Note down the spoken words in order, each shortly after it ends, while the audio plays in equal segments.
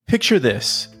Picture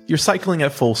this. You're cycling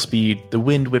at full speed, the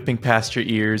wind whipping past your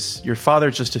ears, your father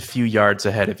just a few yards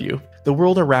ahead of you. The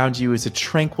world around you is a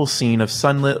tranquil scene of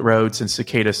sunlit roads and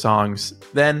cicada songs.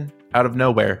 Then, out of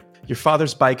nowhere, your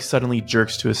father's bike suddenly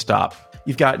jerks to a stop.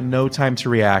 You've got no time to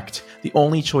react. The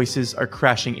only choices are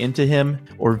crashing into him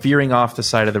or veering off the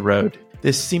side of the road.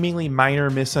 This seemingly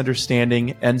minor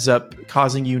misunderstanding ends up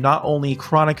causing you not only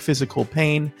chronic physical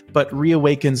pain, but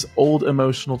reawakens old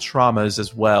emotional traumas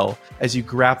as well as you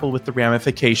grapple with the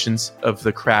ramifications of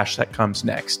the crash that comes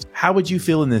next. How would you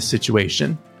feel in this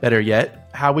situation? Better yet,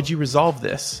 how would you resolve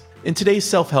this? In today's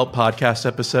self-help podcast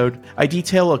episode, I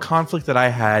detail a conflict that I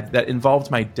had that involved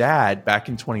my dad back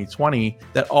in 2020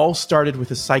 that all started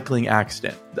with a cycling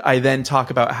accident. I then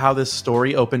talk about how this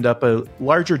story opened up a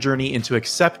larger journey into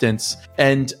acceptance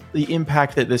and the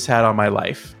impact that this had on my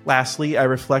life. Lastly, I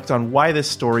reflect on why this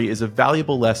story is a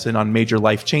valuable lesson on major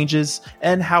life changes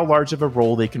and how large of a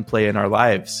role they can play in our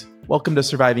lives. Welcome to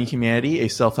Surviving Humanity, a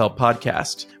self-help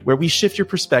podcast, where we shift your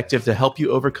perspective to help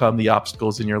you overcome the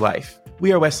obstacles in your life.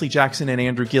 We are Wesley Jackson and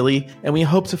Andrew Gilley, and we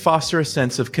hope to foster a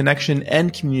sense of connection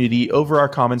and community over our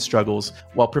common struggles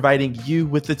while providing you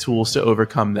with the tools to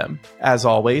overcome them. As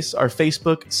always, our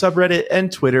Facebook, subreddit,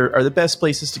 and Twitter are the best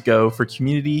places to go for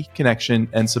community, connection,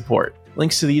 and support.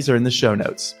 Links to these are in the show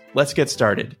notes. Let's get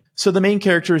started. So the main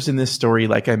characters in this story,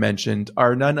 like I mentioned,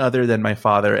 are none other than my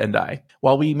father and I.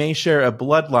 While we may share a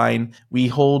bloodline, we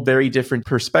hold very different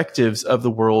perspectives of the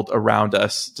world around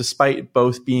us, despite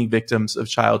both being victims of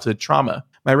childhood trauma.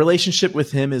 My relationship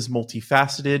with him is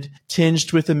multifaceted,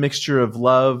 tinged with a mixture of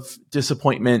love,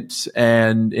 disappointment,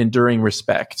 and enduring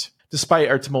respect. Despite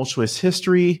our tumultuous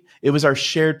history, it was our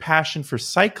shared passion for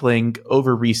cycling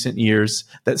over recent years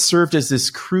that served as this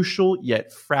crucial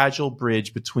yet fragile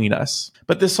bridge between us.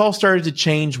 But this all started to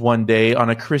change one day on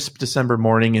a crisp December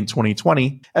morning in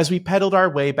 2020 as we pedaled our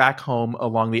way back home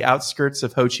along the outskirts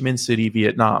of Ho Chi Minh City,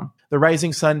 Vietnam. The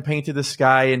rising sun painted the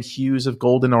sky in hues of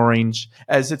golden orange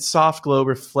as its soft glow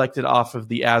reflected off of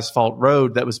the asphalt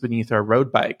road that was beneath our road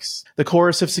bikes. The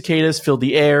chorus of cicadas filled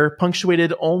the air,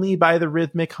 punctuated only by the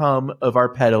rhythmic hum of our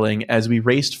pedaling as we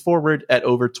raced forward at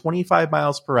over 25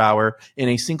 miles per hour in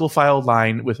a single file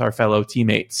line with our fellow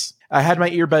teammates. I had my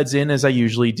earbuds in as I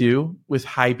usually do, with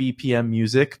high BPM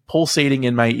music pulsating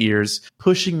in my ears,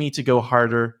 pushing me to go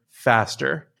harder,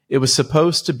 faster. It was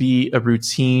supposed to be a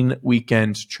routine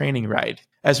weekend training ride.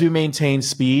 As we maintained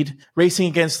speed, racing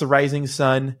against the rising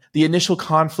sun, the initial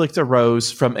conflict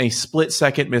arose from a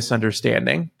split-second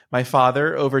misunderstanding. My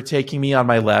father, overtaking me on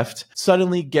my left,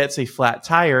 suddenly gets a flat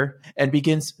tire and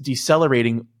begins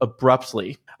decelerating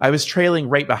abruptly. I was trailing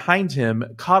right behind him,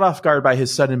 caught off guard by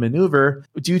his sudden maneuver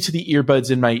due to the earbuds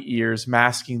in my ears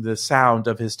masking the sound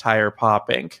of his tire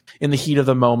popping. In the heat of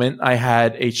the moment, I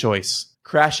had a choice.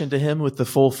 Crash into him with the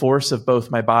full force of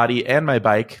both my body and my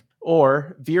bike,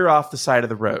 or veer off the side of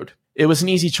the road. It was an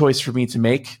easy choice for me to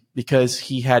make because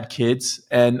he had kids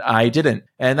and I didn't,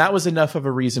 and that was enough of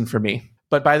a reason for me.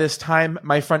 But by this time,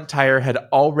 my front tire had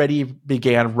already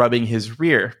began rubbing his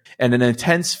rear, and an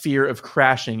intense fear of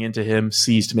crashing into him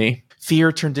seized me.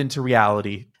 Fear turned into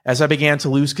reality as I began to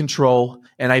lose control,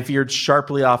 and I veered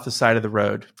sharply off the side of the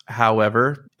road.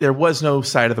 However, there was no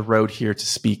side of the road here to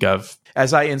speak of,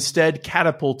 as I instead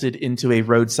catapulted into a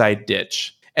roadside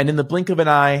ditch. And in the blink of an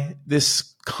eye,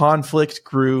 this conflict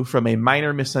grew from a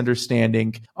minor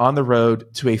misunderstanding on the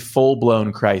road to a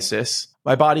full-blown crisis.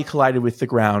 My body collided with the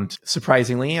ground.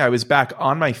 Surprisingly, I was back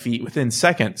on my feet within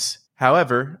seconds.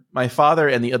 However, my father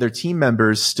and the other team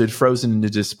members stood frozen into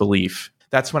disbelief.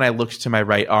 That's when I looked to my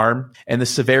right arm, and the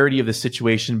severity of the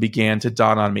situation began to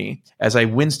dawn on me as I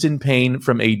winced in pain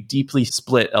from a deeply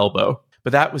split elbow.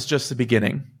 But that was just the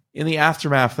beginning. In the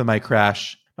aftermath of my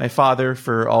crash, my father,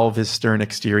 for all of his stern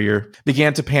exterior,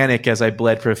 began to panic as I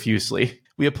bled profusely.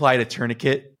 We applied a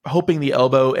tourniquet, hoping the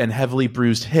elbow and heavily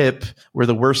bruised hip were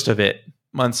the worst of it.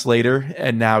 Months later,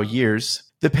 and now years,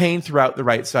 the pain throughout the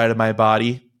right side of my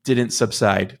body didn't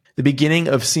subside. The beginning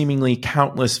of seemingly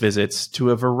countless visits to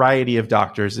a variety of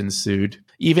doctors ensued.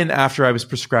 Even after I was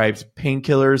prescribed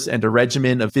painkillers and a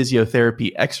regimen of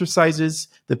physiotherapy exercises,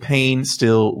 the pain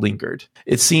still lingered.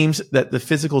 It seems that the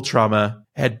physical trauma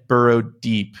had burrowed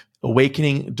deep,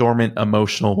 awakening dormant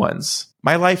emotional ones.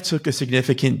 My life took a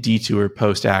significant detour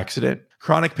post-accident.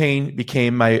 Chronic pain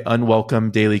became my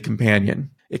unwelcome daily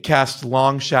companion. It cast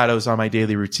long shadows on my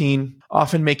daily routine,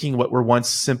 often making what were once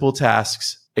simple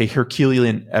tasks a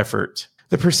Herculean effort.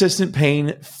 The persistent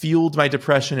pain fueled my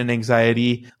depression and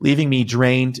anxiety, leaving me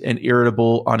drained and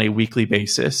irritable on a weekly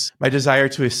basis. My desire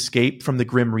to escape from the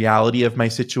grim reality of my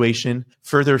situation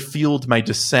further fueled my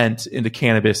descent into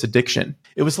cannabis addiction.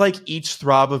 It was like each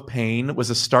throb of pain was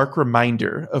a stark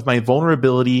reminder of my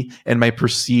vulnerability and my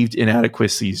perceived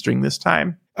inadequacies during this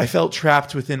time. I felt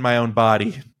trapped within my own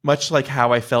body, much like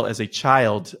how I felt as a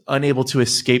child, unable to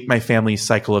escape my family's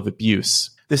cycle of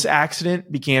abuse. This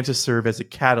accident began to serve as a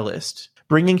catalyst,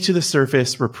 bringing to the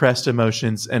surface repressed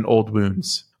emotions and old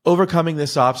wounds. Overcoming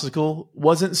this obstacle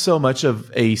wasn't so much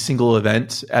of a single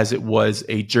event as it was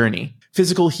a journey.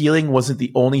 Physical healing wasn't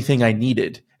the only thing I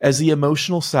needed, as the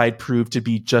emotional side proved to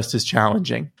be just as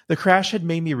challenging. The crash had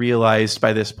made me realize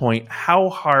by this point how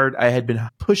hard I had been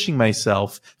pushing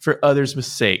myself for others'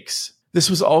 mistakes. This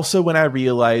was also when I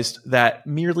realized that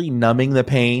merely numbing the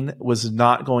pain was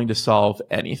not going to solve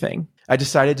anything. I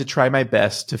decided to try my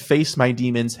best to face my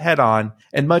demons head on,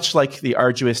 and much like the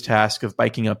arduous task of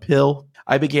biking uphill,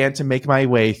 I began to make my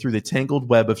way through the tangled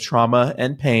web of trauma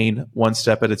and pain one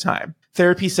step at a time.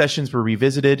 Therapy sessions were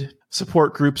revisited,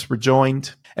 support groups were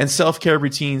joined, and self-care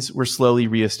routines were slowly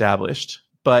reestablished.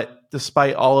 But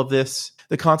despite all of this,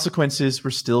 the consequences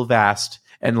were still vast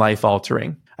and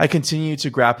life-altering. I continue to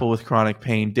grapple with chronic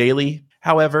pain daily.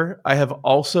 However, I have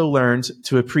also learned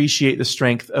to appreciate the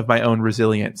strength of my own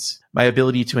resilience, my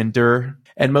ability to endure,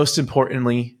 and most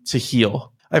importantly, to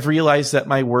heal. I've realized that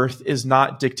my worth is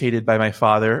not dictated by my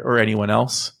father or anyone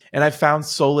else, and I've found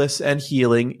solace and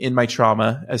healing in my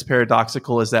trauma, as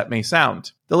paradoxical as that may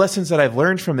sound. The lessons that I've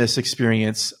learned from this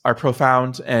experience are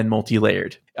profound and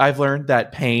multi-layered. I've learned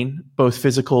that pain, both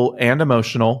physical and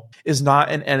emotional, is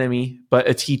not an enemy, but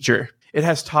a teacher. It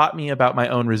has taught me about my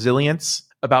own resilience,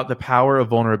 about the power of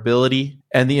vulnerability,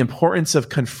 and the importance of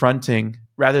confronting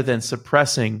rather than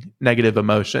suppressing negative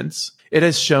emotions. It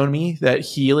has shown me that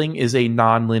healing is a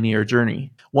non-linear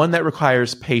journey, one that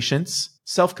requires patience,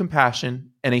 self-compassion,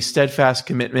 and a steadfast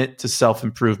commitment to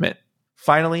self-improvement.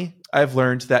 Finally, I've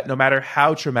learned that no matter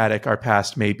how traumatic our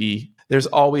past may be, there's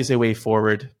always a way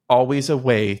forward, always a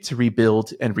way to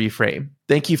rebuild and reframe.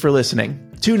 Thank you for listening.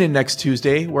 Tune in next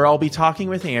Tuesday, where I'll be talking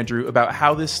with Andrew about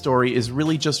how this story is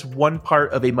really just one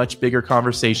part of a much bigger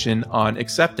conversation on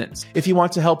acceptance. If you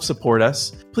want to help support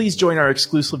us, please join our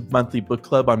exclusive monthly book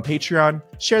club on Patreon,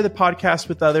 share the podcast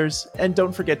with others, and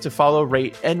don't forget to follow,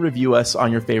 rate, and review us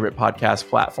on your favorite podcast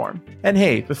platform. And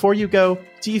hey, before you go,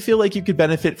 do you feel like you could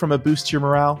benefit from a boost to your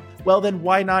morale? Well, then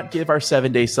why not give our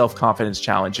 7-day self-confidence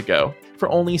challenge a go? For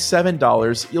only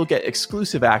 $7, you'll get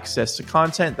exclusive access to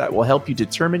content that will help you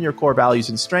determine your core values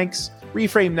and strengths,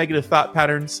 reframe negative thought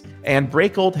patterns, and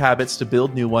break old habits to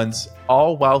build new ones,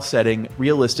 all while setting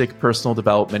realistic personal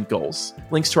development goals.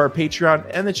 Links to our Patreon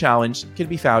and the challenge can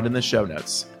be found in the show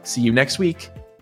notes. See you next week.